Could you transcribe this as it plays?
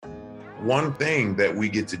One thing that we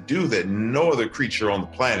get to do that no other creature on the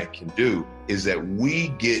planet can do is that we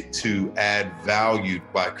get to add value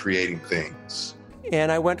by creating things.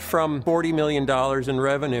 And I went from $40 million in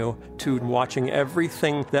revenue to watching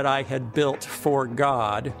everything that I had built for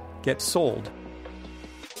God get sold.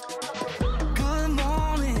 Good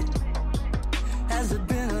morning. Has it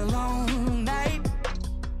been a long night?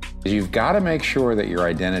 You've got to make sure that your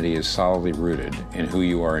identity is solidly rooted in who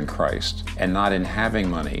you are in Christ and not in having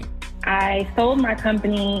money. I sold my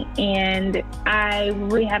company and I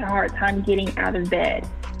really had a hard time getting out of bed.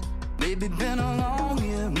 Maybe been a long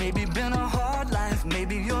year, maybe been a hard life,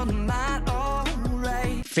 maybe you're not all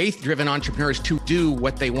right. Faith-driven entrepreneurs, to do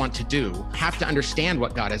what they want to do, have to understand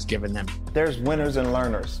what God has given them. There's winners and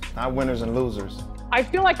learners, not winners and losers. I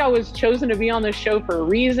feel like I was chosen to be on this show for a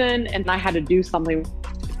reason, and I had to do something.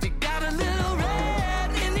 If you got a little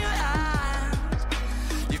red in your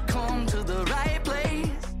eyes, you've come to the right place.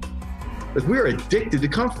 But we're addicted to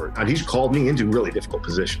comfort. And he's called me into really difficult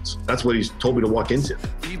positions. That's what he's told me to walk into.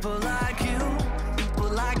 People like you, people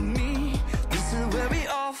like me, this is where we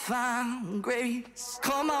all find grace.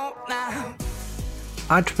 Come on now.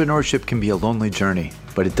 Entrepreneurship can be a lonely journey,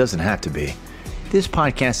 but it doesn't have to be. This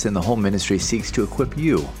podcast and the whole ministry seeks to equip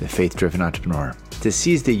you, the faith-driven entrepreneur, to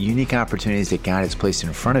seize the unique opportunities that God has placed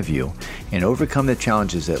in front of you and overcome the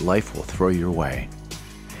challenges that life will throw your way.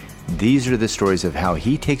 These are the stories of how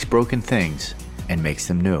he takes broken things and makes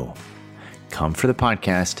them new. Come for the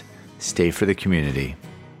podcast, stay for the community.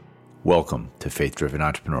 Welcome to Faith Driven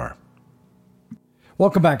Entrepreneur.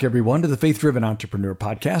 Welcome back, everyone, to the Faith Driven Entrepreneur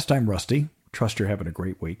podcast. I'm Rusty. Trust you're having a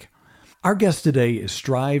great week. Our guest today is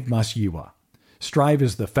Strive Masiyiwa. Strive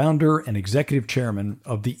is the founder and executive chairman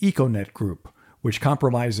of the Econet Group, which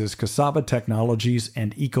compromises Cassava Technologies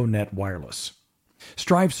and Econet Wireless.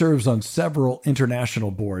 Strive serves on several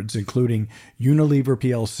international boards, including Unilever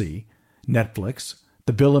PLC, Netflix,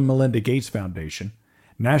 the Bill and Melinda Gates Foundation,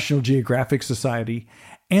 National Geographic Society,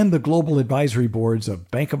 and the global advisory boards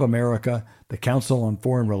of Bank of America, the Council on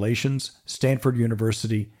Foreign Relations, Stanford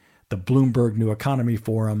University, the Bloomberg New Economy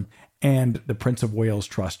Forum, and the Prince of Wales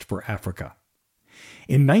Trust for Africa.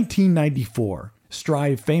 In 1994,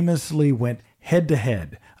 Strive famously went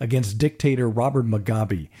head-to-head against dictator Robert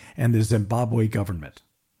Mugabe and the Zimbabwe government.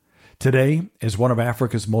 Today, as one of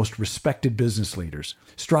Africa's most respected business leaders,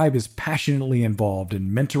 Strive is passionately involved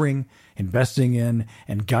in mentoring, investing in,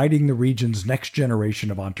 and guiding the region's next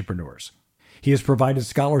generation of entrepreneurs. He has provided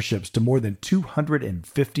scholarships to more than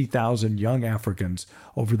 250,000 young Africans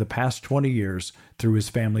over the past 20 years through his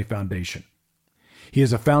family foundation. He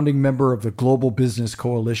is a founding member of the Global Business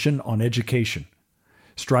Coalition on Education.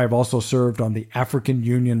 Strive also served on the African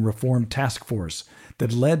Union Reform Task Force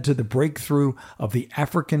that led to the breakthrough of the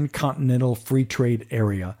African Continental Free Trade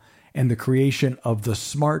Area and the creation of the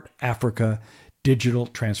Smart Africa Digital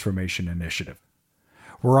Transformation Initiative.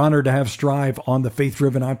 We're honored to have Strive on the Faith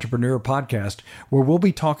Driven Entrepreneur podcast, where we'll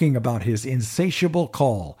be talking about his insatiable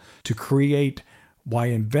call to create, why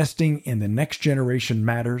investing in the next generation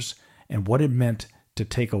matters, and what it meant to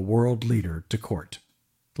take a world leader to court.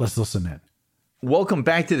 Let's listen in. Welcome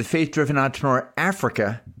back to the Faith Driven Entrepreneur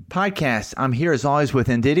Africa podcast. I'm here as always with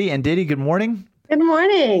Ndidi. Ndidi, good morning. Good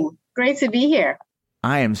morning. Great to be here.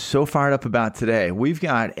 I am so fired up about today. We've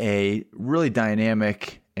got a really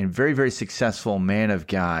dynamic and very, very successful man of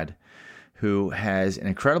God who has an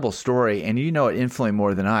incredible story, and you know it infinitely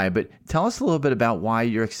more than I, but tell us a little bit about why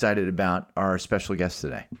you're excited about our special guest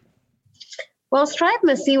today. Well, Strive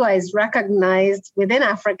Masiyiwa is recognized within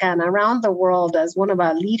Africa and around the world as one of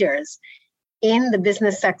our leaders in the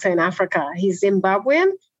business sector in Africa. He's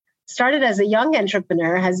Zimbabwean, started as a young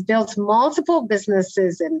entrepreneur, has built multiple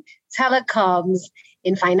businesses in telecoms,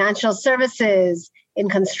 in financial services, in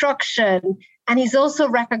construction, and he's also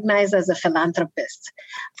recognized as a philanthropist.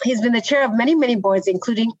 He's been the chair of many, many boards,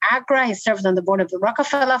 including AGRA. He served on the board of the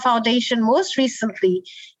Rockefeller Foundation, most recently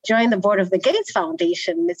joined the board of the Gates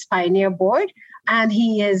Foundation, its pioneer board, and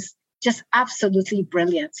he is just absolutely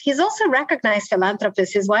brilliant. He's also a recognized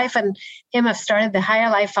philanthropist. His wife and him have started the Higher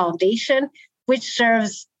Life Foundation, which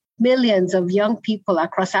serves millions of young people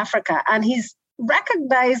across Africa. And he's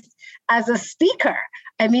recognized as a speaker.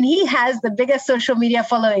 I mean, he has the biggest social media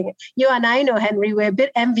following. You and I know, Henry, we're a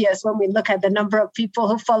bit envious when we look at the number of people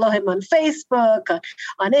who follow him on Facebook,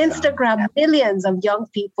 on Instagram, millions of young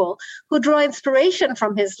people who draw inspiration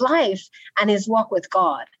from his life and his walk with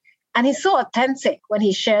God. And he's so authentic when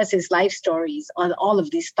he shares his life stories on all of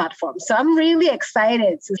these platforms. So I'm really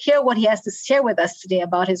excited to hear what he has to share with us today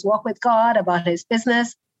about his walk with God, about his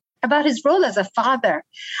business, about his role as a father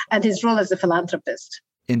and his role as a philanthropist.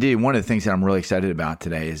 Indeed. One of the things that I'm really excited about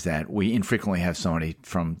today is that we infrequently have somebody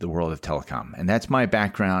from the world of telecom. And that's my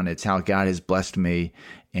background. It's how God has blessed me,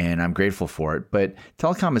 and I'm grateful for it. But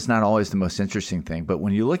telecom is not always the most interesting thing. But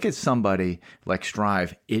when you look at somebody like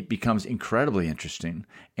Strive, it becomes incredibly interesting.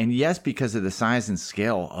 And yes, because of the size and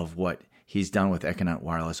scale of what he's done with Econet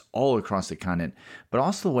Wireless all across the continent, but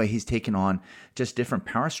also the way he's taken on just different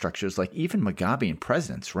power structures, like even Mugabean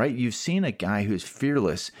presidents, right? You've seen a guy who's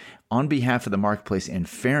fearless on behalf of the marketplace and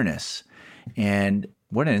fairness. And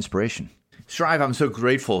what an inspiration. Strive, I'm so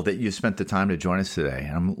grateful that you spent the time to join us today.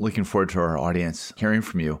 I'm looking forward to our audience hearing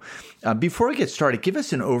from you. Before we get started, give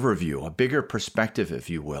us an overview, a bigger perspective, if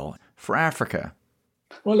you will, for Africa.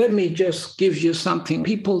 Well, let me just give you something.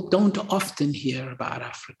 People don't often hear about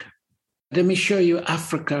Africa. Let me show you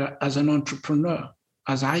Africa as an entrepreneur,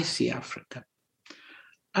 as I see Africa.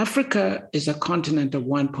 Africa is a continent of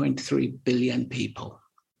 1.3 billion people.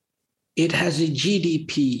 It has a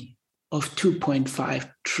GDP of $2.5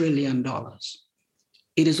 trillion.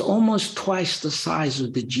 It is almost twice the size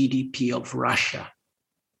of the GDP of Russia.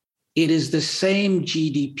 It is the same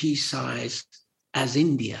GDP size as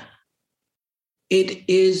India. It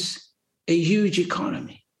is a huge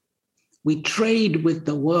economy. We trade with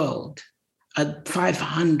the world at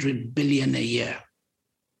 500 billion a year.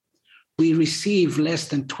 We receive less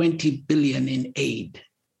than 20 billion in aid.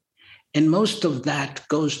 And most of that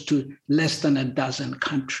goes to less than a dozen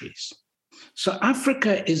countries. So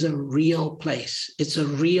Africa is a real place. It's a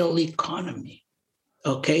real economy,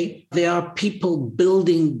 okay? There are people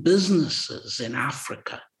building businesses in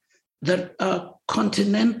Africa that are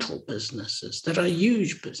continental businesses, that are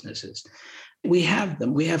huge businesses. We have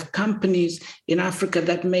them. We have companies in Africa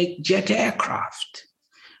that make jet aircraft.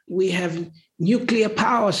 We have nuclear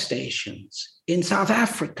power stations in South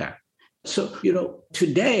Africa. So,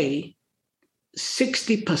 today,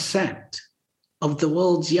 60% of the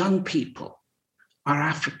world's young people are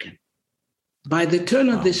African. By the turn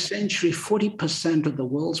of this century, 40% of the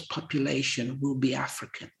world's population will be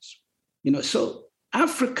Africans. So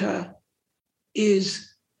Africa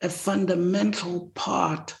is a fundamental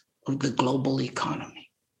part of the global economy.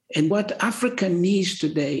 And what Africa needs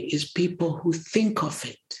today is people who think of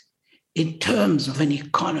it in terms of an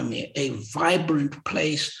economy, a vibrant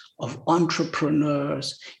place of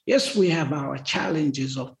entrepreneurs. Yes, we have our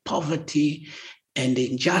challenges of poverty and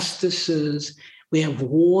injustices. We have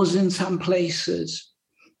wars in some places.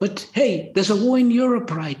 But hey, there's a war in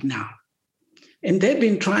Europe right now. And they've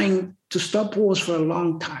been trying to stop wars for a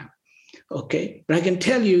long time. Okay, but I can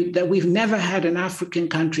tell you that we've never had an African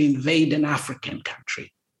country invade an African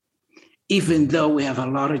country, even though we have a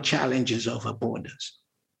lot of challenges over borders.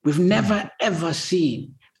 We've never, ever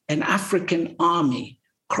seen an African army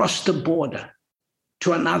cross the border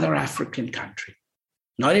to another African country.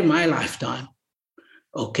 Not in my lifetime,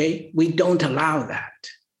 okay? We don't allow that.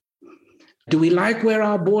 Do we like where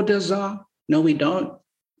our borders are? No, we don't.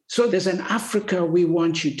 So there's an Africa we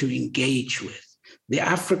want you to engage with. The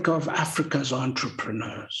Africa of Africa's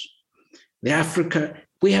entrepreneurs. The Africa,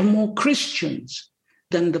 we have more Christians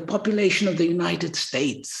than the population of the United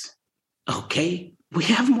States, okay? We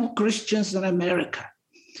have more Christians than America,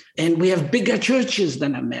 and we have bigger churches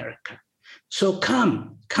than America. So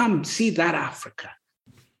come see that Africa.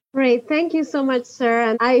 Great. Thank you so much, sir.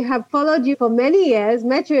 And I have followed you for many years,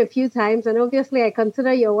 met you a few times, and obviously I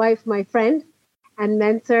consider your wife my friend and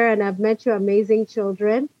mentor, and I've met your amazing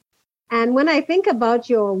children. And when I think about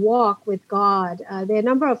your walk with God, there are a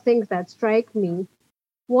number of things that strike me.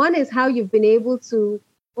 One is how you've been able to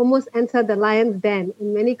almost enter the lion's den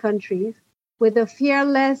in many countries with a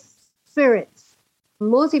fearless spirit,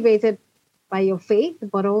 motivated by your faith,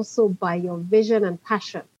 but also by your vision and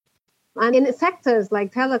passion. And in sectors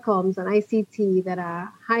like telecoms and ICT that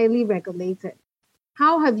are highly regulated,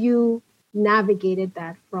 how have you navigated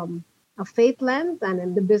that from a faith lens and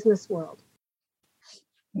in the business world?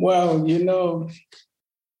 Well,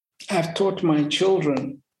 I've taught my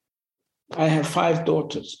children. I have 5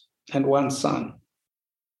 daughters and 1 son.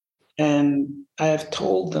 And I have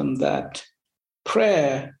told them that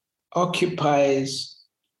prayer occupies,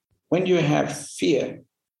 when you have fear,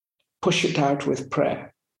 push it out with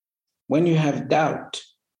prayer. When you have doubt,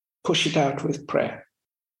 push it out with prayer.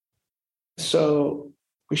 So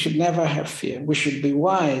we should never have fear. We should be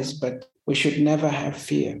wise, but we should never have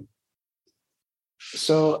fear.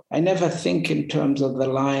 So I never think in terms of the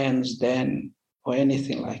lion's den or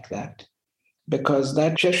anything like that, because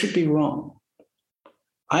that just should be wrong.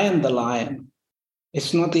 I am the lion.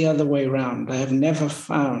 It's not the other way around. I have never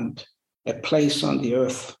found a place on the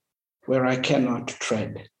earth where I cannot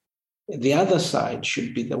tread. The other side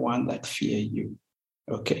should be the one that fear you.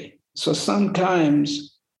 Okay. So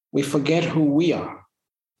sometimes we forget who we are.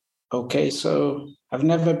 Okay, so I've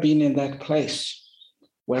never been in that place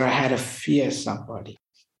where I had to fear somebody.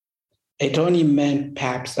 It only meant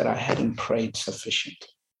perhaps that I hadn't prayed sufficiently.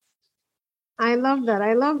 I love that.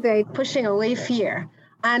 I love that. Pushing away fear.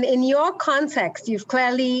 And in your context, you've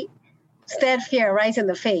clearly stared fear right in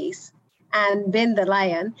the face and been the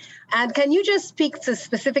lion. And can you just speak to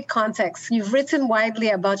specific contexts? You've written widely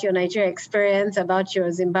about your Nigeria experience, about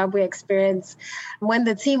your Zimbabwe experience. When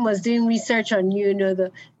the team was doing research on you,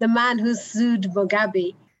 the man who sued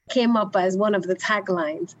Mugabe came up as one of the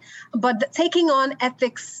taglines. But taking on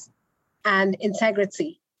ethics and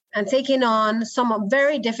integrity and taking on some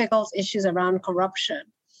very difficult issues around corruption,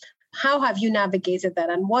 how have you navigated that?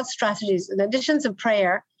 And what strategies, in addition to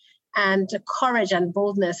prayer and courage and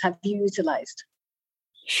boldness, have you utilized?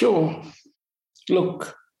 Sure.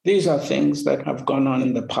 Look, these are things that have gone on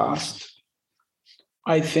in the past.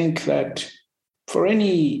 I think that for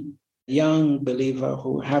any young believer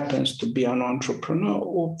who happens to be an entrepreneur,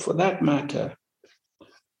 or for that matter,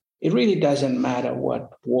 it really doesn't matter what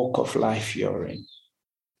walk of life you're in.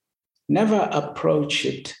 Never approach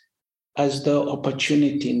it as though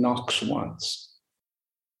opportunity knocks once.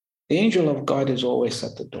 The angel of God is always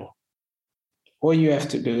at the door. All you have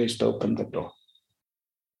to do is to open the door.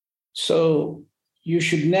 So you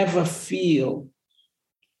should never feel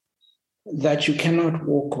that you cannot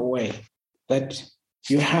walk away, that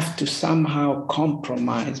you have to somehow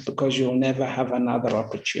compromise because you'll never have another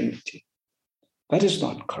opportunity. That is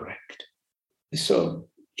not correct. So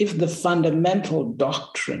if the fundamental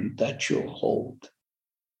doctrine that you hold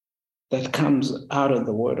that comes out of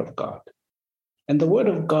the Word of God, and the Word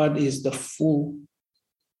of God is the full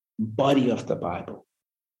body of the Bible.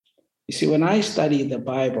 You see, when I study the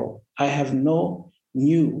Bible, I have no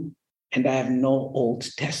New and I have no Old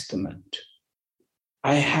Testament.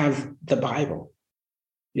 I have the Bible.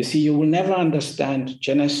 You see, you will never understand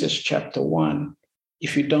Genesis chapter 1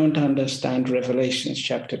 if you don't understand Revelation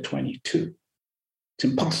chapter 22. It's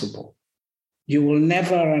impossible. You will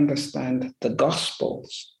never understand the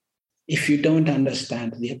Gospels if you don't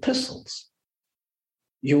understand the epistles.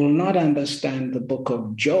 You will not understand the book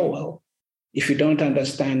of Joel if you don't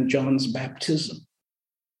understand John's baptism.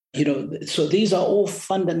 So these are all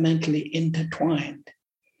fundamentally intertwined.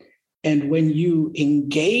 And when you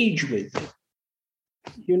engage with it,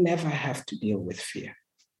 you never have to deal with fear.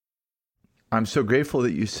 I'm so grateful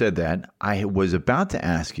that you said that. I was about to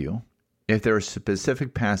ask you if there are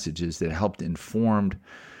specific passages that helped inform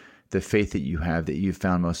the faith that you have that you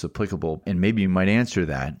found most applicable. And maybe you might answer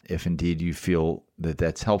that if indeed you feel that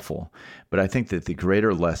that's helpful. But I think that the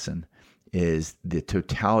greater lesson is the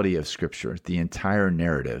totality of Scripture, the entire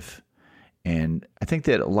narrative. And I think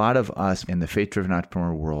that a lot of us in the faith-driven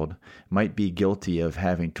entrepreneur world might be guilty of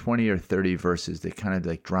having 20 or 30 verses that kind of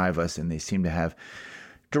like drive us, and they seem to have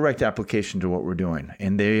direct application to what we're doing.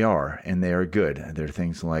 And they are good. There are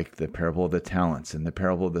things like the parable of the talents and the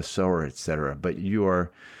parable of the sower, etc. But you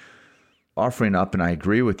are offering up, and I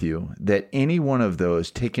agree with you, that any one of those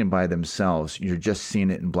taken by themselves, you're just seeing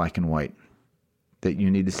it in black and white, that you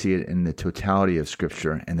need to see it in the totality of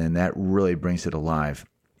Scripture, and then that really brings it alive.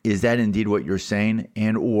 Is that indeed what you're saying?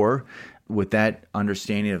 And or with that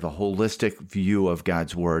understanding of a holistic view of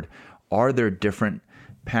God's Word, are there different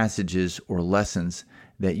passages or lessons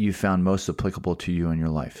that you found most applicable to you in your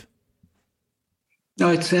life? No,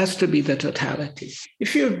 it has to be the totality.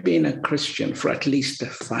 If you've been a Christian for at least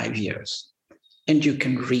 5 years and you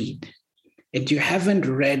can read, and you haven't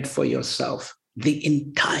read for yourself the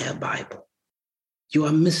entire Bible, you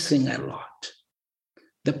are missing a lot.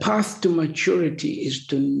 The path to maturity is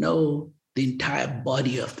to know the entire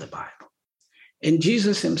body of the Bible. And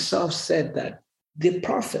Jesus himself said that the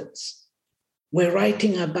prophets were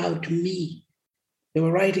writing about me. They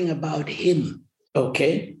were writing about him,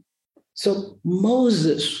 okay? So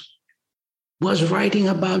Moses was writing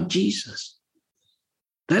about Jesus.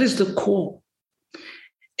 That is the core.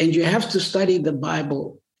 And you have to study the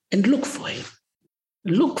Bible and look for him.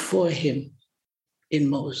 Look for him in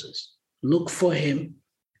Moses. Look for him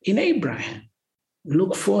in Abraham.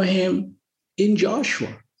 Look for him in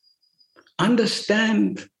Joshua.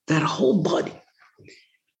 Understand that whole body.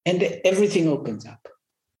 And everything opens up.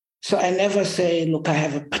 So I never say, look, I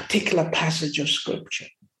have a particular passage of Scripture.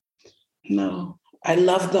 No, I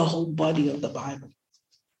love the whole body of the Bible.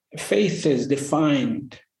 Faith is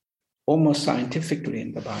defined almost scientifically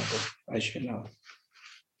in the Bible, as you know.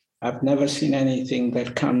 I've never seen anything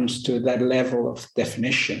that comes to that level of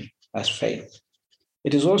definition as faith.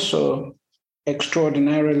 It is also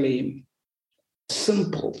extraordinarily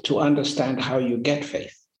simple to understand how you get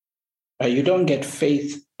faith. You don't get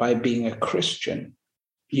faith by being a Christian.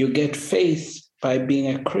 You get faith by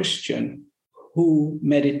being a Christian who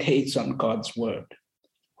meditates on God's word,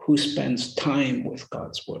 who spends time with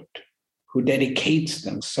God's word, who dedicates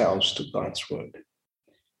themselves to God's word.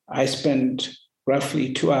 I spend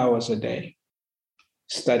roughly 2 hours a day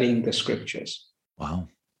studying the scriptures. Wow.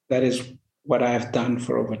 That is what I've done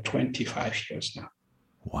for over 25 years now.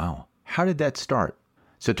 Wow. How did that start?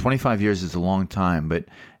 So 25 years is a long time, but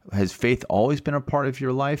has faith always been a part of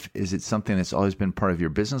your life? Is it something that's always been part of your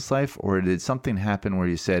business life? Or did something happen where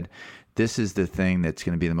you said, this is the thing that's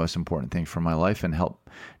going to be the most important thing for my life and help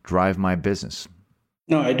drive my business?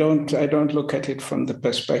 No, I don't look at it from the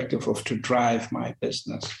perspective of to drive my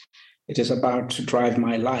business. It is about to drive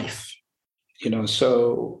my life.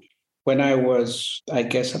 So when I was, I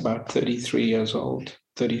guess, about 33 years old,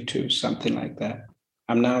 32, something like that.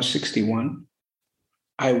 I'm now 61.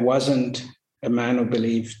 I wasn't a man who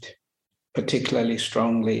believed particularly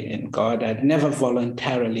strongly in God. I'd never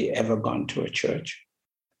voluntarily ever gone to a church.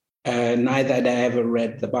 Neither had I ever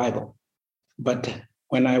read the Bible. But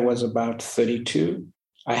when I was about 32,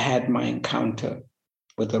 I had my encounter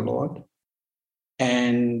with the Lord.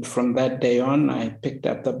 And from that day on, I picked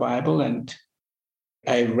up the Bible and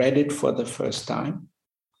I read it for the first time.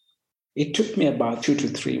 It took me about 2 to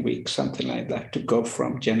 3 weeks, something like that, to go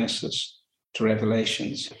from Genesis to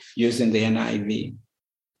Revelations using the NIV.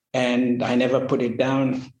 And I never put it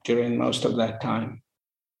down during most of that time.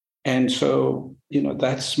 And so,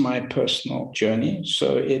 that's my personal journey.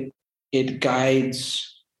 So it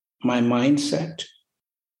guides my mindset,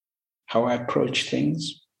 how I approach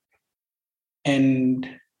things, and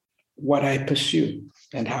what I pursue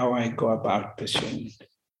and how I go about pursuing it.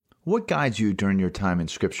 What guides you during your time in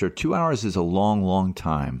Scripture? 2 hours is a long, long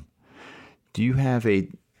time. Do you have a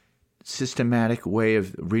systematic way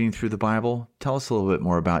of reading through the Bible? Tell us a little bit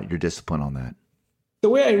more about your discipline on that. The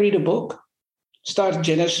way I read a book, start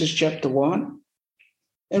Genesis chapter 1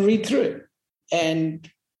 and read through it. And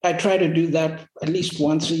I try to do that at least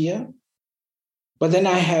once a year. But then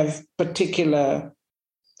I have particular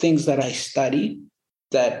things that I study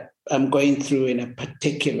that I'm going through in a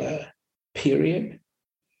particular period.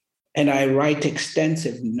 And I write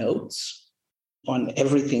extensive notes on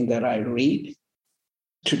everything that I read.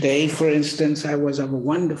 Today, for instance, I was having a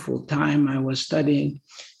wonderful time. I was studying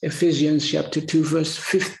Ephesians chapter 2, verse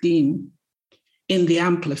 15 in the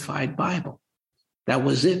Amplified Bible. That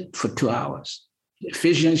was it for 2 hours.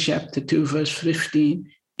 Ephesians chapter 2, verse 15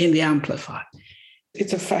 in the Amplified.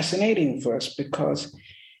 It's a fascinating verse because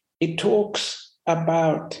it talks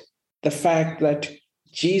about the fact that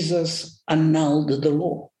Jesus annulled the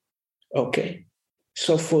law. Okay,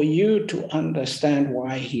 so for you to understand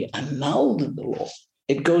why he annulled the law,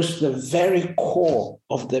 it goes to the very core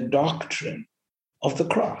of the doctrine of the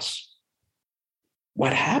cross.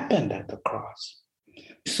 What happened at the cross?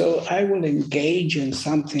 So I will engage in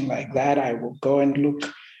something like that. I will go and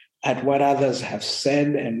look at what others have said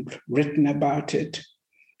and written about it.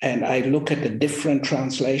 And I look at the different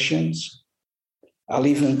translations. I'll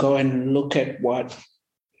even go and look at what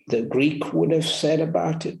the Greek would have said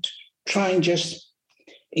about it. Try and just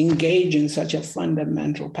engage in such a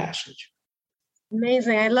fundamental passage.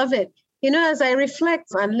 Amazing. I love it. As I reflect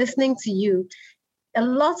on listening to you, a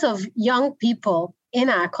lot of young people in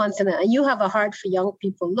our continent, and you have a heart for young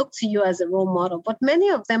people, look to you as a role model, but many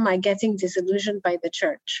of them are getting disillusioned by the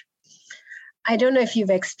church. I don't know if you've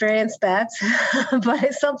experienced that, but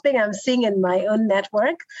it's something I'm seeing in my own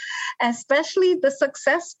network, especially the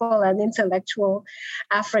successful and intellectual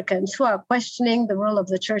Africans who are questioning the role of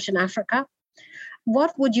the church in Africa.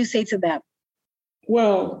 What would you say to them?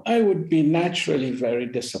 Well, I would be naturally very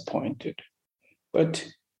disappointed, but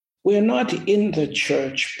we're not in the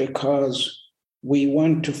church because we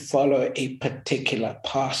want to follow a particular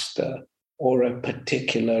pastor or a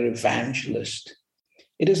particular evangelist.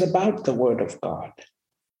 It is about the Word of God,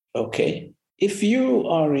 okay? If you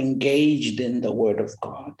are engaged in the Word of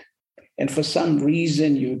God, and for some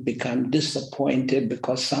reason you become disappointed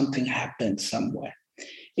because something happened somewhere,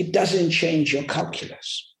 it doesn't change your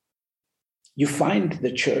calculus. You find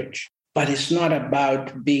the church, but it's not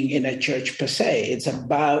about being in a church per se. It's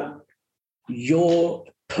about your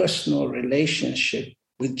personal relationship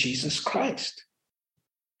with Jesus Christ.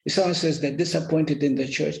 If someone says they're disappointed in the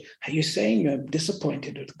church, are you saying you're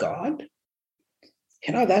disappointed with God?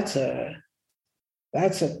 That's a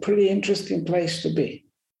pretty interesting place to be.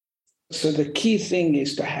 So the key thing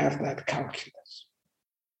is to have that calculus.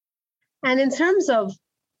 And in terms of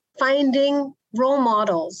finding role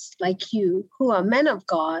models like you, who are men of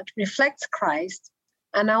God, reflect Christ,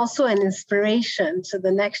 and also an inspiration to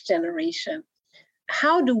the next generation,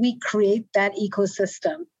 how do we create that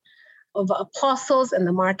ecosystem of apostles in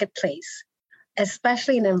the marketplace,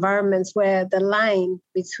 especially in environments where the line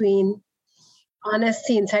between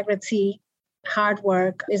honesty, integrity, hard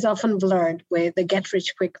work is often blurred with the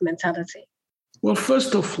get-rich-quick mentality? Well,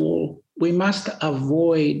 first of all, we must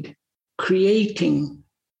avoid creating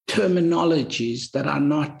terminologies that are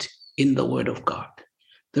not in the Word of God.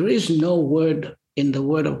 There is no word in the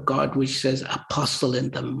Word of God which says apostle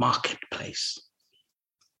in the marketplace.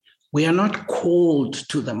 We are not called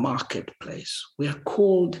to the marketplace. We are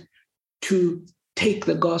called to take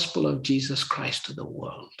the gospel of Jesus Christ to the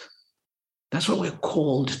world. That's what we're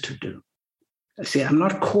called to do. I say, I'm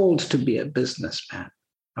not called to be a businessman.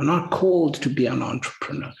 I'm not called to be an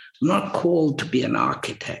entrepreneur. I'm not called to be an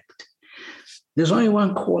architect. There's only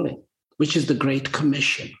one calling, which is the Great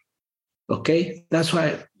Commission. Okay? That's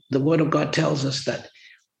why the Word of God tells us that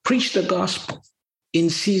preach the gospel in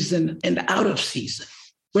season and out of season,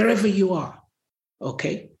 wherever you are.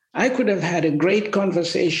 Okay? I could have had a great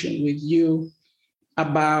conversation with you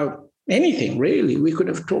about anything, really. We could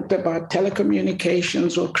have talked about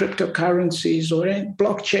telecommunications or cryptocurrencies or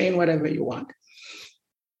blockchain, whatever you want.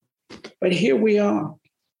 But here we are.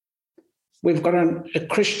 We've got a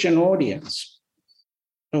Christian audience.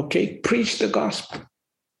 Okay, preach the gospel.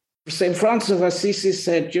 St. Francis of Assisi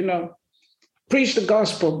said, preach the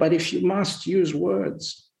gospel, but if you must, use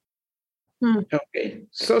words. Okay,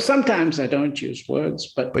 so sometimes I don't use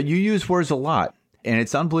words, but you use words a lot, and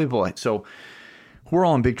it's unbelievable. So we're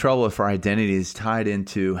all in big trouble if our identity is tied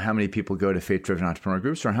into how many people go to faith-driven entrepreneur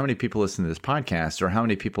groups, or how many people listen to this podcast, or how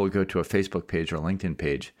many people go to a Facebook page or a LinkedIn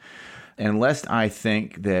page. And lest I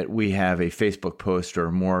think that we have a Facebook post,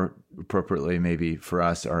 or more appropriately maybe for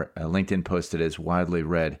us, or a LinkedIn post that is widely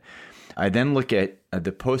read, I then look at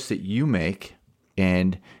the posts that you make,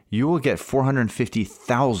 and you will get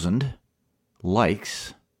 450,000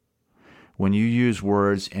 likes when you use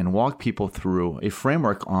words and walk people through a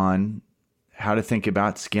framework on how to think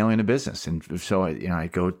about scaling a business. And so, I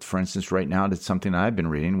go, for instance, right now to something that I've been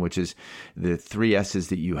reading, which is the 3 S's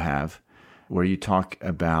that you have, where you talk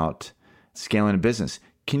about scaling a business.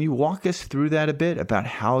 Can you walk us through that a bit, about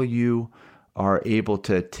how you are able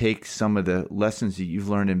to take some of the lessons that you've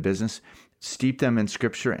learned in business, steep them in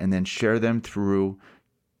Scripture, and then share them through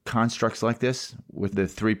constructs like this with the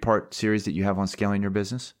 3-part series that you have on scaling your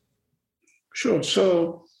business? Sure.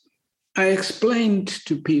 So I explained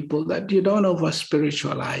to people that you don't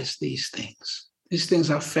over-spiritualize these things. These things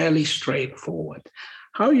are fairly straightforward.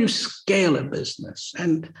 How you scale a business,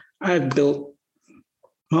 and I've built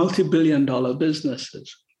multi-billion-dollar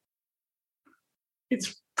businesses.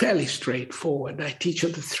 It's fairly straightforward. I teach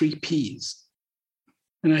them the 3 Ps.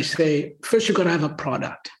 And I say, first, you've got to have a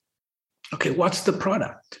product. Okay, what's the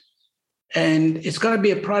product? And it's got to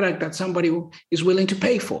be a product that somebody is willing to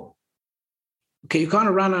pay for. Okay, you can't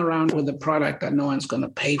run around with a product that no one's going to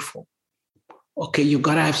pay for. Okay, you've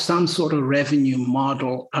got to have some sort of revenue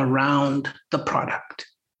model around the product.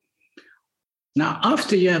 Now,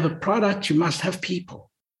 after you have a product, you must have people.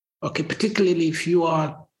 Okay, particularly if you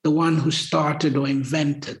are the one who started or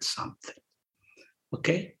invented something.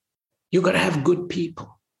 Okay, you've got to have good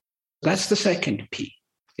people. That's the second P,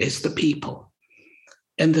 is the people.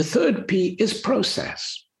 And the third P is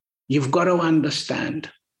process. You've got to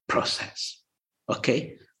understand process.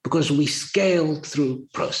 Okay, because we scale through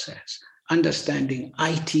process, understanding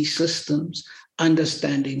IT systems,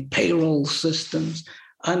 understanding payroll systems,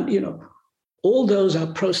 and all those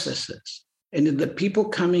are processes. And the people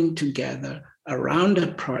coming together around a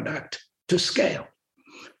product to scale.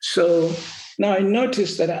 So now I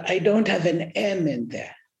notice that I don't have an M in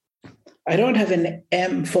there. I don't have an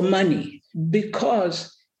M for money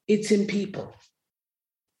because it's in people.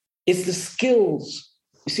 It's the skills.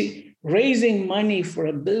 You see, raising money for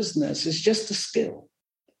a business is just a skill.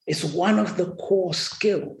 It's one of the core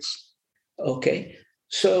skills. Okay.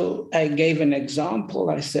 So I gave an example.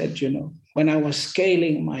 I said, when I was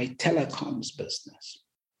scaling my telecoms business,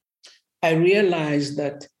 I realized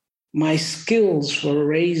that my skills for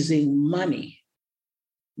raising money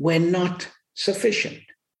were not sufficient,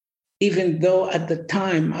 even though at the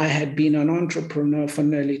time I had been an entrepreneur for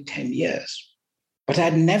nearly 10 years. But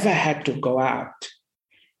I'd never had to go out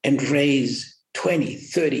and raise 20,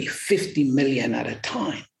 30, 50 million at a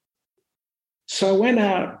time. So I went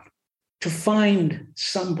out to find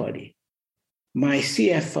somebody, my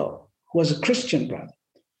CFO, who was a Christian brother,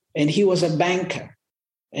 and he was a banker,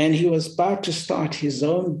 and he was about to start his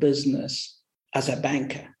own business as a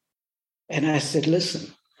banker. And I said,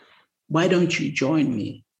 listen, why don't you join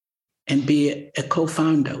me and be a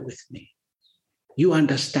co-founder with me? You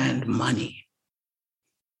understand money.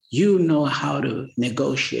 You know how to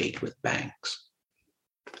negotiate with banks.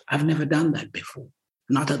 I've never done that before,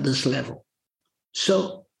 not at this level.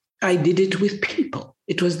 So I did it with people.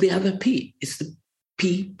 It was the other P. It's the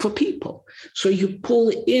P for people. So you pull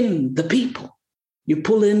in the people. You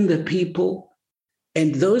pull in the people,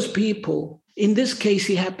 and those people, in this case,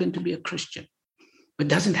 he happened to be a Christian, but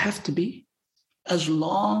doesn't have to be. As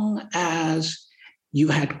long as you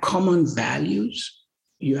had common values,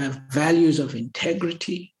 you have values of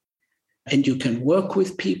integrity, and you can work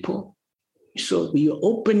with people. So you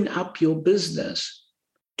open up your business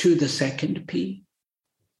to the second P.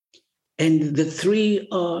 And the three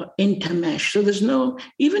are intermeshed. So there's no,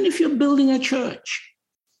 even if you're building a church,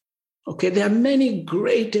 okay, there are many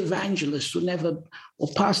great evangelists who never, or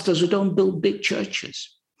pastors who don't build big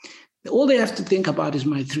churches. All they have to think about is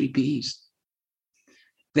my 3 Ps.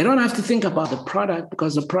 They don't have to think about the product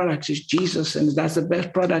because the product is Jesus and that's the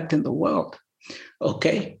best product in the world,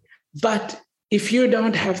 okay? But if you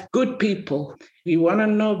don't have good people, you want to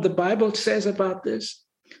know what the Bible says about this?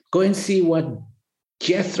 Go and see what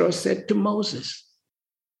Jethro said to Moses.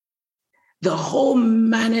 The whole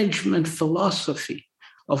management philosophy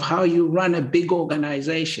of how you run a big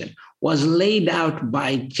organization was laid out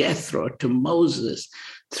by Jethro to Moses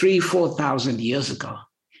 3,000-4,000 years ago.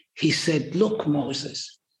 He said, look,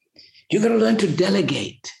 Moses, you've got to learn to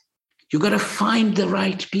delegate. You've got to find the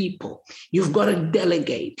right people. You've got to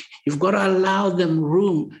delegate. You've got to allow them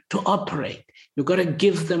room to operate. You've got to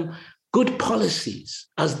give them good policies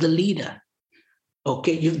as the leader.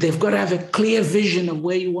 Okay, they've got to have a clear vision of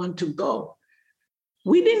where you want to go.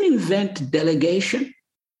 We didn't invent delegation. It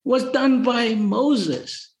was done by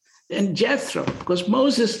Moses and Jethro because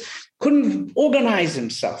Moses couldn't organize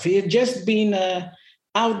himself. He had just been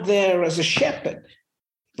out there as a shepherd,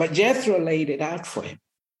 but Jethro laid it out for him.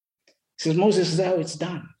 He says, Moses, this is how it's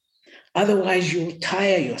done. Otherwise, you'll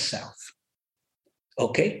tire yourself.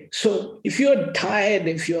 Okay, so if you're tired,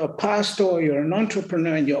 if you're a pastor or you're an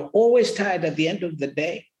entrepreneur and you're always tired at the end of the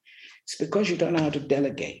day, it's because you don't know how to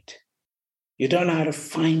delegate. You don't know how to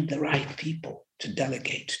find the right people to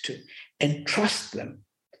delegate to and trust them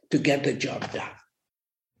to get the job done.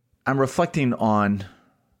 I'm reflecting on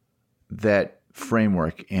that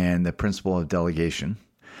framework and the principle of delegation.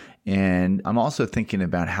 And I'm also thinking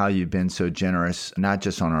about how you've been so generous, not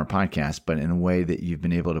just on our podcast, but in a way that you've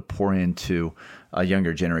been able to pour into a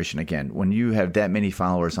younger generation. Again, when you have that many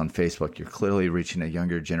followers on Facebook, you're clearly reaching a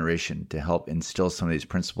younger generation to help instill some of these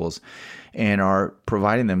principles and are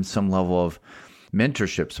providing them some level of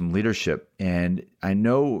mentorship, some leadership. And I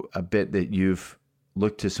know a bit that you've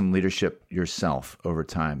looked to some leadership yourself over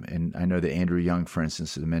time. And I know that Andrew Young, for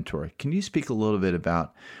instance, is a mentor. Can you speak a little bit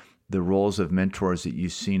about the roles of mentors that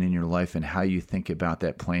you've seen in your life and how you think about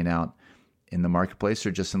that playing out in the marketplace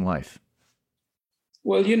or just in life?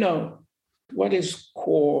 Well, you know, what is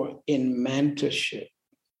core in mentorship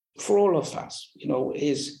for all of us, you know,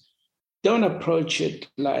 is don't approach it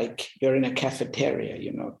like you're in a cafeteria,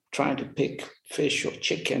 you know, trying to pick fish or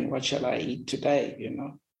chicken. What shall I eat today? You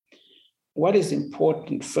know, what is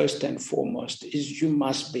important first and foremost is you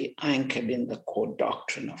must be anchored in the core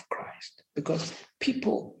doctrine of Christ, because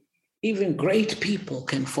people, even great people,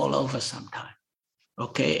 can fall over sometime.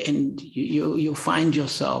 Okay, and you find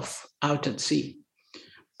yourself out at sea.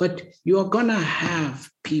 But you're going to have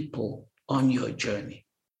people on your journey,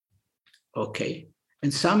 okay?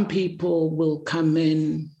 And some people will come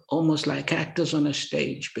in almost like actors on a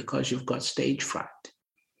stage because you've got stage fright,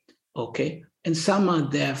 okay? And some are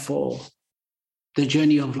there for the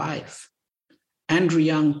journey of life. Andrew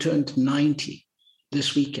Young turned 90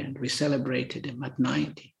 this weekend. We celebrated him at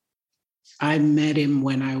 90. I met him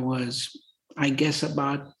when I was, I guess,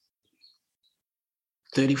 about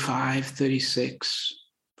 35, 36,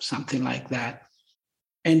 something like that.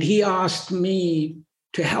 And he asked me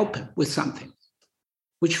to help him with something,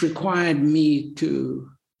 which required me to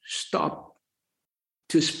stop,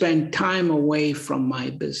 to spend time away from my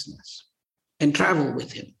business and travel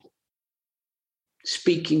with him,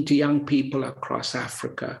 speaking to young people across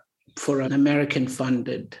Africa for an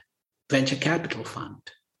American-funded venture capital fund,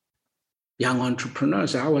 young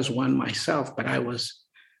entrepreneurs. I was one myself, but I was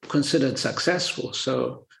considered successful.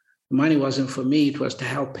 So the money wasn't for me, it was to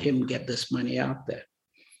help him get this money out there.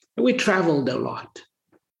 And we traveled a lot.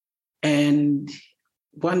 And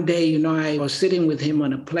one day, you know, I was sitting with him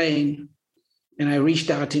on a plane and I reached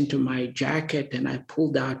out into my jacket and I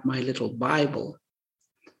pulled out my little Bible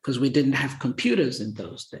because we didn't have computers in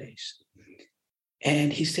those days.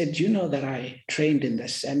 And he said, "You know that I trained in the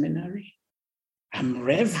seminary? I'm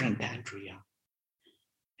Reverend Andrew Young."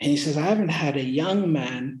 And he says, "I haven't had a young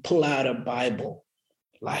man pull out a Bible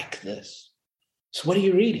like this. So what are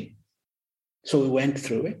you reading?" So we went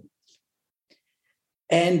through it.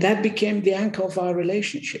 And that became the anchor of our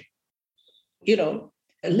relationship. You know,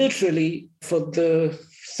 literally for the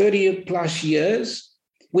 30 plus years,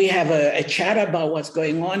 we have a chat about what's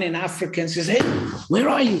going on in Africa and says, hey, where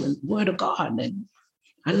are you? And Word of God. And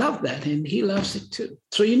I love that. And he loves it too.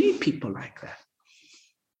 So you need people like that.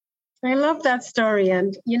 I love that story.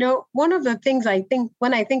 And, you know, one of the things I think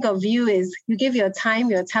when I think of you is you give your time,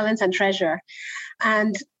 your talents and treasure.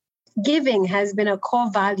 And giving has been a core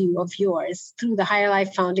value of yours through the Higher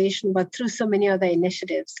Life Foundation, but through so many other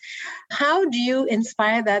initiatives. How do you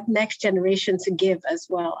inspire that next generation to give as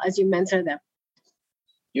well as you mentor them?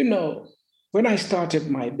 You know, when I started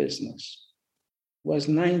my business was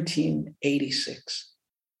 1986.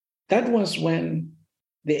 That was when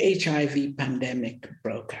the HIV pandemic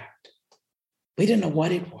broke out. We didn't know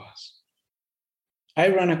what it was. I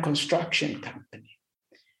run a construction company,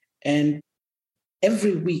 and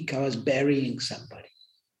every week I was burying somebody.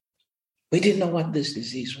 We didn't know what this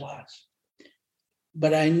disease was.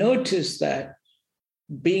 But I noticed that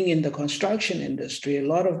being in the construction industry, a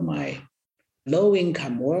lot of my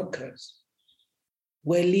low-income workers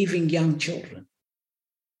were leaving young children.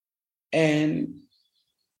 And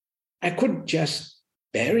I couldn't just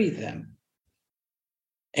bury them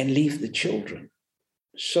and leave the children.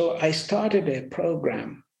 So I started a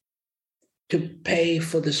program to pay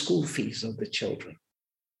for the school fees of the children.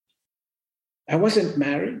 I wasn't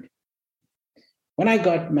married. When I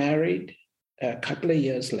got married a couple of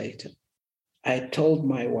years later, I told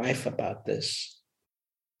my wife about this.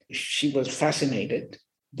 She was fascinated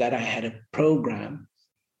that I had a program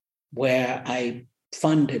where I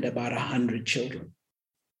funded about 100 children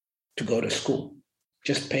to go to school,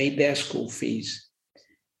 just paid their school fees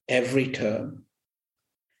every term.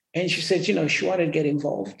 And she said, you know, she wanted to get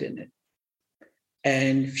involved in it.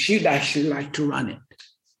 And she'd actually like to run it.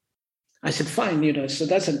 I said, fine, you know, so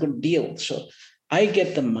that's a good deal. So I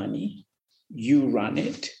get the money, you run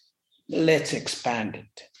it, let's expand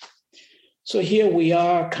it. So here we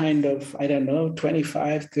are kind of,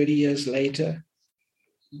 25, 30 years later.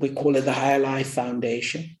 We call it the Higher Life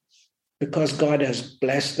Foundation. Because God has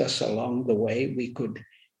blessed us along the way, we could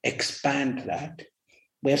expand that.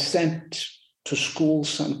 We have sent to school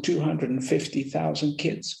some 250,000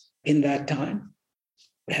 kids in that time.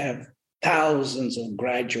 We have thousands of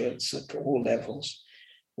graduates at all levels.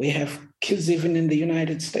 We have kids even in the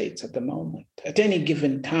United States at the moment. At any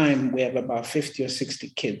given time, we have about 50 or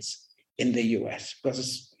 60 kids in the US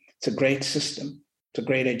because it's a great system. It's a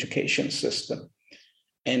great education system.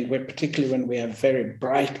 And we're particularly when we have very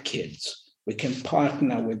bright kids, we can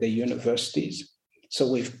partner with the universities.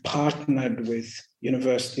 So we've partnered with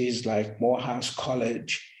universities like Morehouse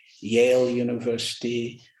College, Yale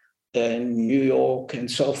University, New York, and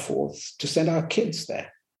so forth, to send our kids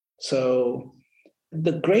there. So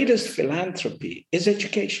the greatest philanthropy is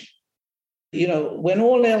education. You know, when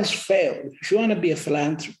all else fails, if you want to be a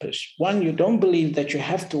philanthropist, one, you don't believe that you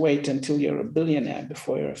have to wait until you're a billionaire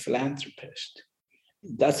before you're a philanthropist.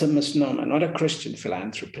 That's a misnomer, not a Christian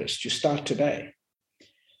philanthropist. You start today.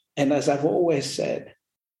 And as I've always said,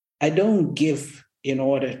 I don't give in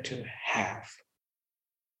order to have.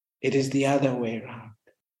 It is the other way around.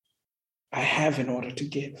 I have in order to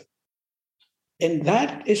give. And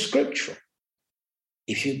that is scriptural.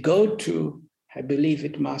 If you go to, I believe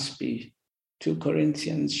it must be 2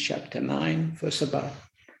 Corinthians chapter 9, verse about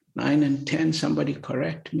 9 and 10, somebody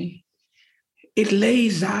correct me. It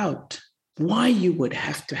lays out why you would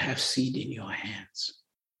have to have seed in your hands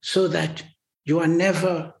so that you are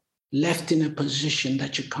never left in a position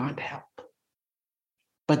that you can't help.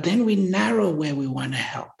 But then we narrow where we want to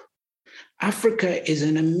help. Africa is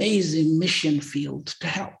an amazing mission field to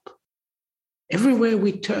help. Everywhere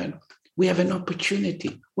we turn, we have an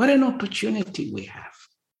opportunity. What an opportunity we have.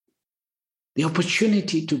 The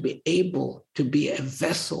opportunity to be able to be a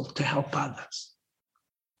vessel to help others.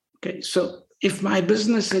 Okay, so if my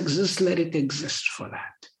business exists, let it exist for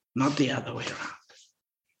that, not the other way around.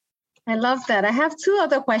 I love that. I have 2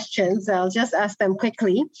 other questions. I'll just ask them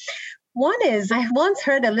quickly. One is, I once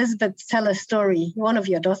heard Elizabeth tell a story, one of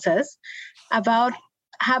your daughters, about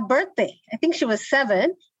her birthday. I think she was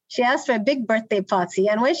 7. She asked for a big birthday party.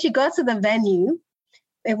 And when she got to the venue,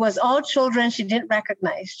 it was all children she didn't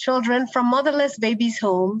recognize, children from motherless babies'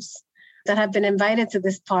 homes that had been invited to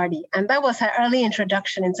this party. And that was her early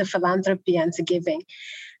introduction into philanthropy and to giving.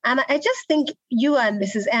 And I just think you and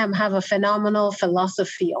Mrs. M have a phenomenal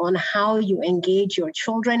philosophy on how you engage your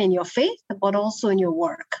children in your faith, but also in your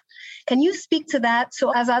work. Can you speak to that?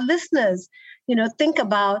 So as our listeners, think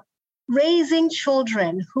about raising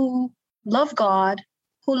children who love God,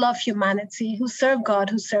 who love humanity, who serve God,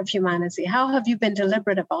 who serve humanity. How have you been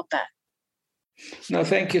deliberate about that? No,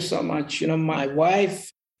 thank you so much. My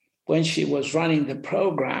wife, when she was running the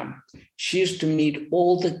program, she used to meet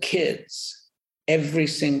all the kids every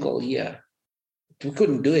single year. We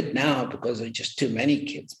couldn't do it now because there are just too many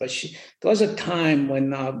kids. But there was a time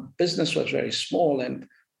when our business was very small. And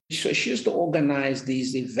so she used to organize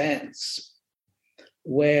these events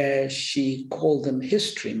where she called them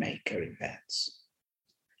history maker events,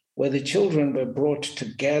 where the children were brought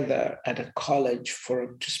together at a college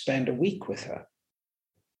to spend a week with her.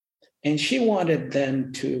 And she wanted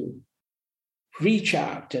them to reach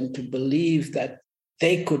out and to believe that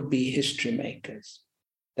they could be history makers,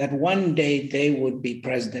 that one day they would be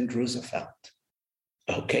President Roosevelt,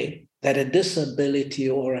 okay? That a disability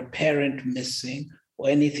or a parent missing or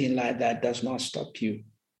anything like that does not stop you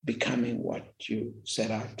becoming what you set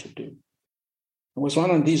out to do. It was one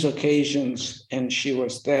of these occasions, and she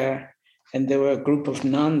was there, and there were a group of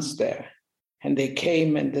nuns there, and they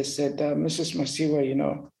came and they said, Mrs.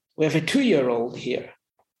 Masiyiwa, we have a 2-year-old here.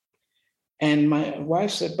 And my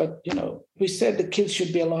wife said, but, we said the kids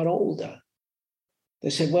should be a lot older. They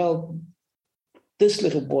said, well, this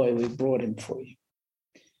little boy, we brought him for you.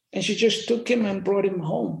 And she just took him and brought him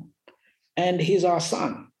home. And he's our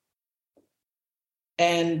son.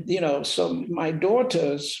 And, so my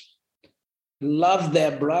daughters love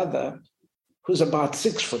their brother, who's about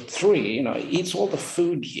 6'3", eats all the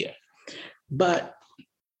food here. But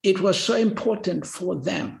it was so important for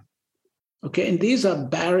them. Okay, and these are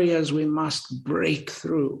barriers we must break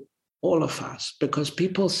through, all of us, because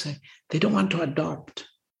people say they don't want to adopt.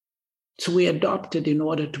 So we adopted in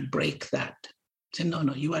order to break that. Say, no,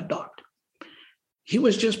 you adopt.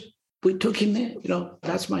 We took him there,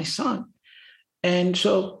 that's my son. And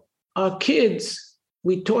so our kids,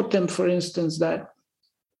 we taught them, for instance, that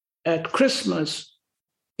at Christmas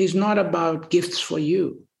is not about gifts for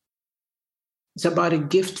you. It's about a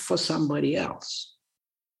gift for somebody else.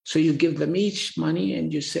 So you give them each money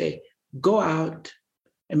and you say, go out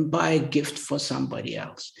and buy a gift for somebody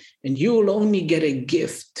else. And you will only get a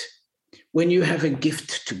gift when you have a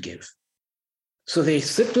gift to give. So they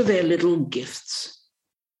sit with their little gifts,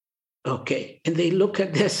 okay, and they look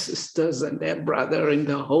at their sisters and their brother in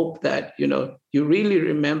the hope that, you really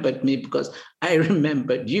remembered me because I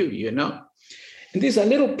remembered you, And these are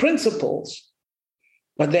little principles,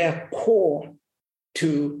 but they're core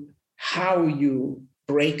to how you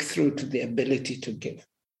break through to the ability to give.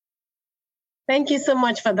 Thank you so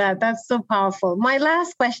much for that. That's so powerful. My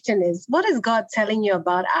last question is, what is God telling you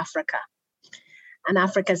about Africa and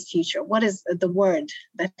Africa's future? What is the word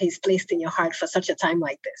that He's placed in your heart for such a time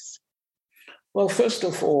like this? Well, first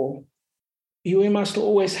of all, we must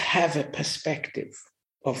always have a perspective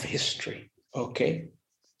of history, okay?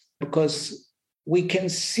 Because we can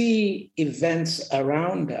see events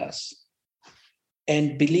around us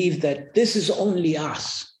and believe that this is only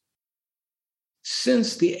us.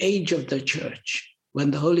 Since the age of the church,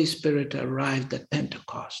 when the Holy Spirit arrived at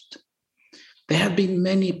Pentecost, there have been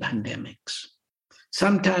many pandemics,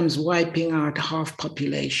 sometimes wiping out half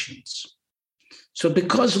populations. So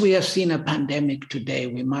because we have seen a pandemic today,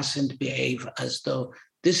 we mustn't behave as though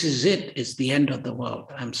this is it, it's the end of the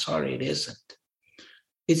world. I'm sorry, it isn't.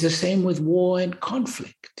 It's the same with war and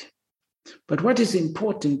conflict. But what is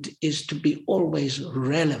important is to be always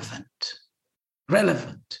relevant,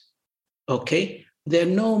 okay? There are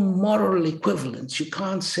no moral equivalents. You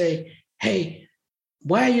can't say, hey,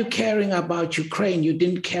 why are you caring about Ukraine? You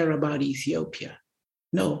didn't care about Ethiopia.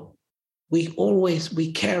 No,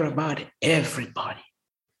 we care about everybody.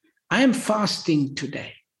 I am fasting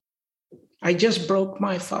today. I just broke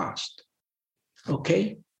my fast,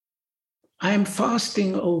 okay? I am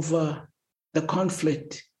fasting over the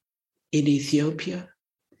conflict in Ethiopia,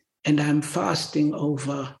 and I'm fasting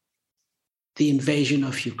over the invasion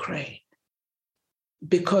of Ukraine,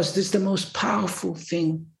 because this is the most powerful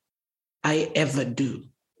thing I ever do,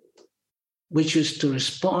 which is to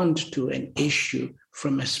respond to an issue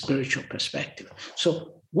from a spiritual perspective.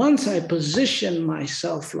 So once I position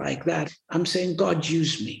myself like that, I'm saying, God,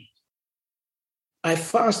 use me. I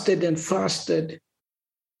fasted and fasted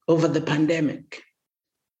over the pandemic.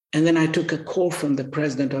 And then I took a call from the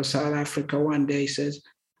president of South Africa one day. He says,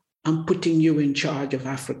 I'm putting you in charge of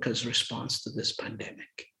Africa's response to this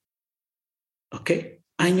pandemic. Okay?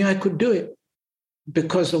 I knew I could do it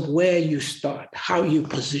because of where you start, how you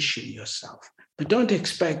position yourself. But don't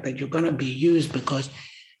expect that you're going to be used because,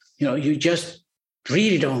 you just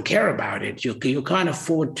really don't care about it. You can't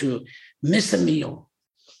afford to miss a meal.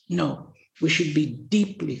 No, we should be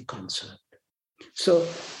deeply concerned. So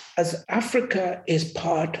as Africa is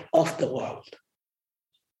part of the world,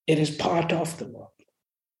 it is part of the world.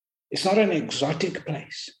 It's not an exotic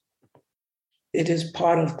place. It is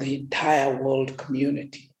part of the entire world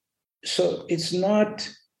community. So it's not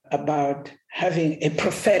about having a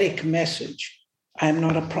prophetic message. I'm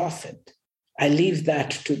not a prophet. I leave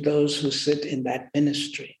that to those who sit in that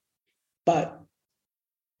ministry. But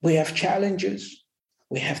we have challenges.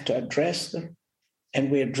 We have to address them. And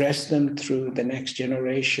we address them through the next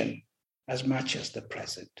generation as much as the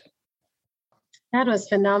present. That was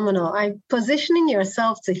phenomenal. Positioning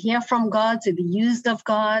yourself to hear from God, to be used of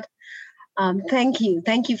God. Thank you.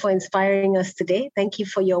 Thank you for inspiring us today. Thank you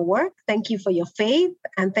for your work. Thank you for your faith.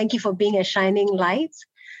 And thank you for being a shining light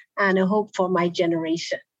and a hope for my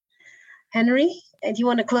generation. Henry, do you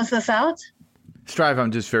want to close us out? Strive,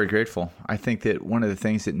 I'm just very grateful. I think that one of the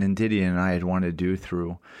things that Nandini and I had wanted to do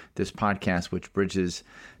through this podcast, which bridges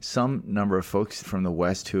some number of folks from the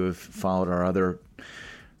West who have followed our other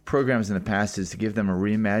programs in the past, is to give them a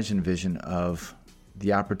reimagined vision of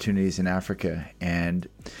the opportunities in Africa. And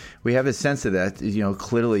we have a sense of that.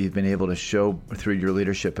 Clearly you've been able to show through your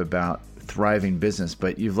leadership about thriving business,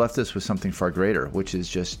 but you've left us with something far greater, which is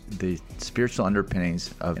just the spiritual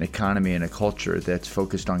underpinnings of an economy and a culture that's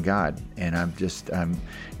focused on God. And I'm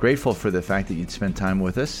grateful for the fact that you'd spend time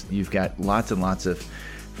with us. You've got lots and lots of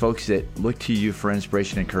folks that look to you for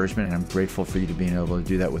inspiration and encouragement, and I'm grateful for you to being able to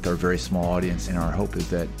do that with our very small audience. And our hope is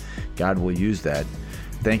that God will use that.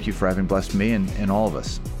 Thank you for having blessed me and all of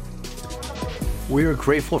us. We are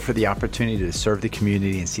grateful for the opportunity to serve the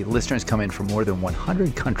community and see listeners come in from more than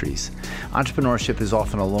 100 countries. Entrepreneurship is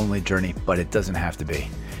often a lonely journey, but it doesn't have to be.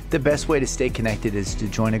 The best way to stay connected is to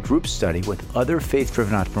join a group study with other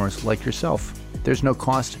faith-driven entrepreneurs like yourself. There's no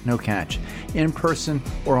cost, no catch. In person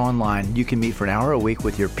or online, you can meet for an hour a week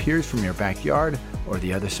with your peers from your backyard or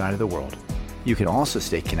the other side of the world. You can also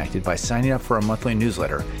stay connected by signing up for our monthly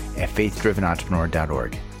newsletter at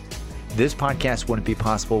faithdrivenentrepreneur.org. This podcast wouldn't be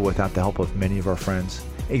possible without the help of many of our friends.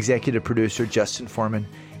 Executive producer Justin Foreman,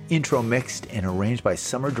 intro mixed and arranged by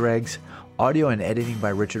Summer Dregs, audio and editing by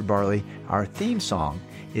Richard Barley. Our theme song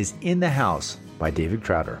is In the House by David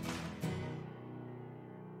Crowder.